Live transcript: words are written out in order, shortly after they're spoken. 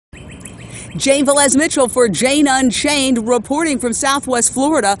Jane Velez Mitchell for Jane Unchained, reporting from Southwest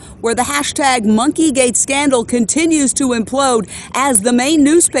Florida, where the hashtag Monkeygate scandal continues to implode as the main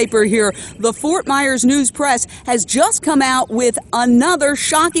newspaper here, the Fort Myers News Press, has just come out with another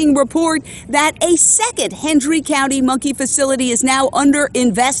shocking report that a second Hendry County monkey facility is now under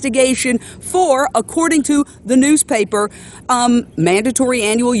investigation for, according to the newspaper, mandatory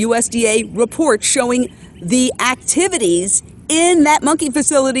annual USDA report showing the activities in that monkey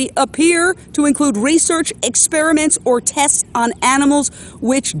facility appear to include research, experiments, or tests on animals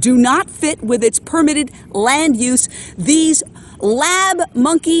which do not fit with its permitted land use. These lab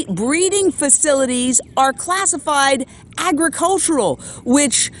monkey breeding facilities are classified agricultural,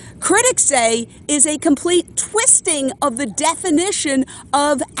 which critics say is a complete twisting of the definition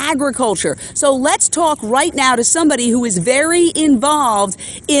of agriculture. So let's talk right now to somebody who is very involved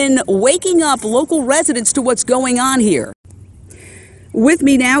in waking up local residents to what's going on here. With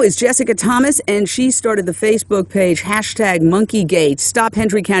me now is Jessica Thomas, and she started the Facebook page, hashtag Monkeygate, Stop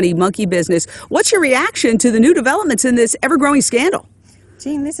Hendry County Monkey Business. What's your reaction to the new developments in this ever-growing scandal?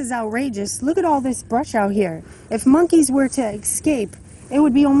 Gene, this is outrageous. Look at all this brush out here. If monkeys were to escape, it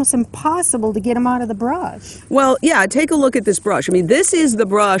would be almost impossible to get them out of the brush. Well, yeah, take a look at this brush. I mean, this is the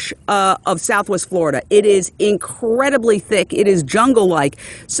brush of Southwest Florida. It is incredibly thick. It is jungle-like.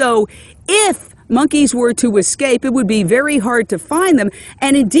 So if monkeys were to escape, it would be very hard to find them.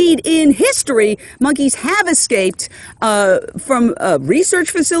 And indeed, in history, monkeys have escaped from research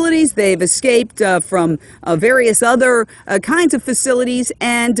facilities. They've escaped from various other kinds of facilities,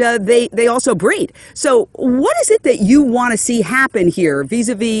 and they also breed. So what is it that you want to see happen here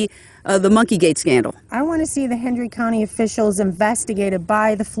vis-a-vis the Monkeygate scandal? I want to see the Hendry County officials investigated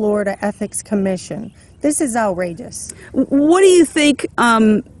by the Florida Ethics Commission. This is outrageous. What do you think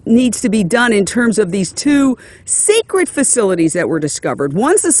needs to be done in terms of these two secret facilities that were discovered?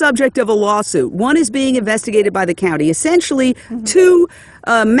 One's the subject of a lawsuit. One is being investigated by the county. Essentially, two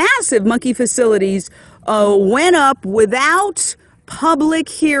massive monkey facilities went up without public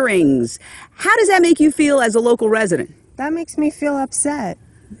hearings. How does that make you feel as a local resident? That makes me feel upset,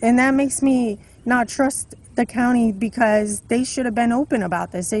 and that makes me not trust the county, because they should have been open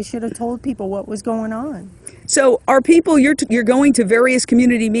about this. They should have told people what was going on. So are people, you're going to various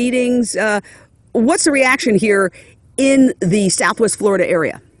community meetings. What's the reaction here in the Southwest Florida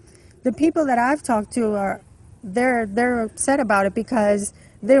area? The people that I've talked to they're upset about it because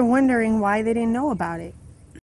they're wondering why they didn't know about it.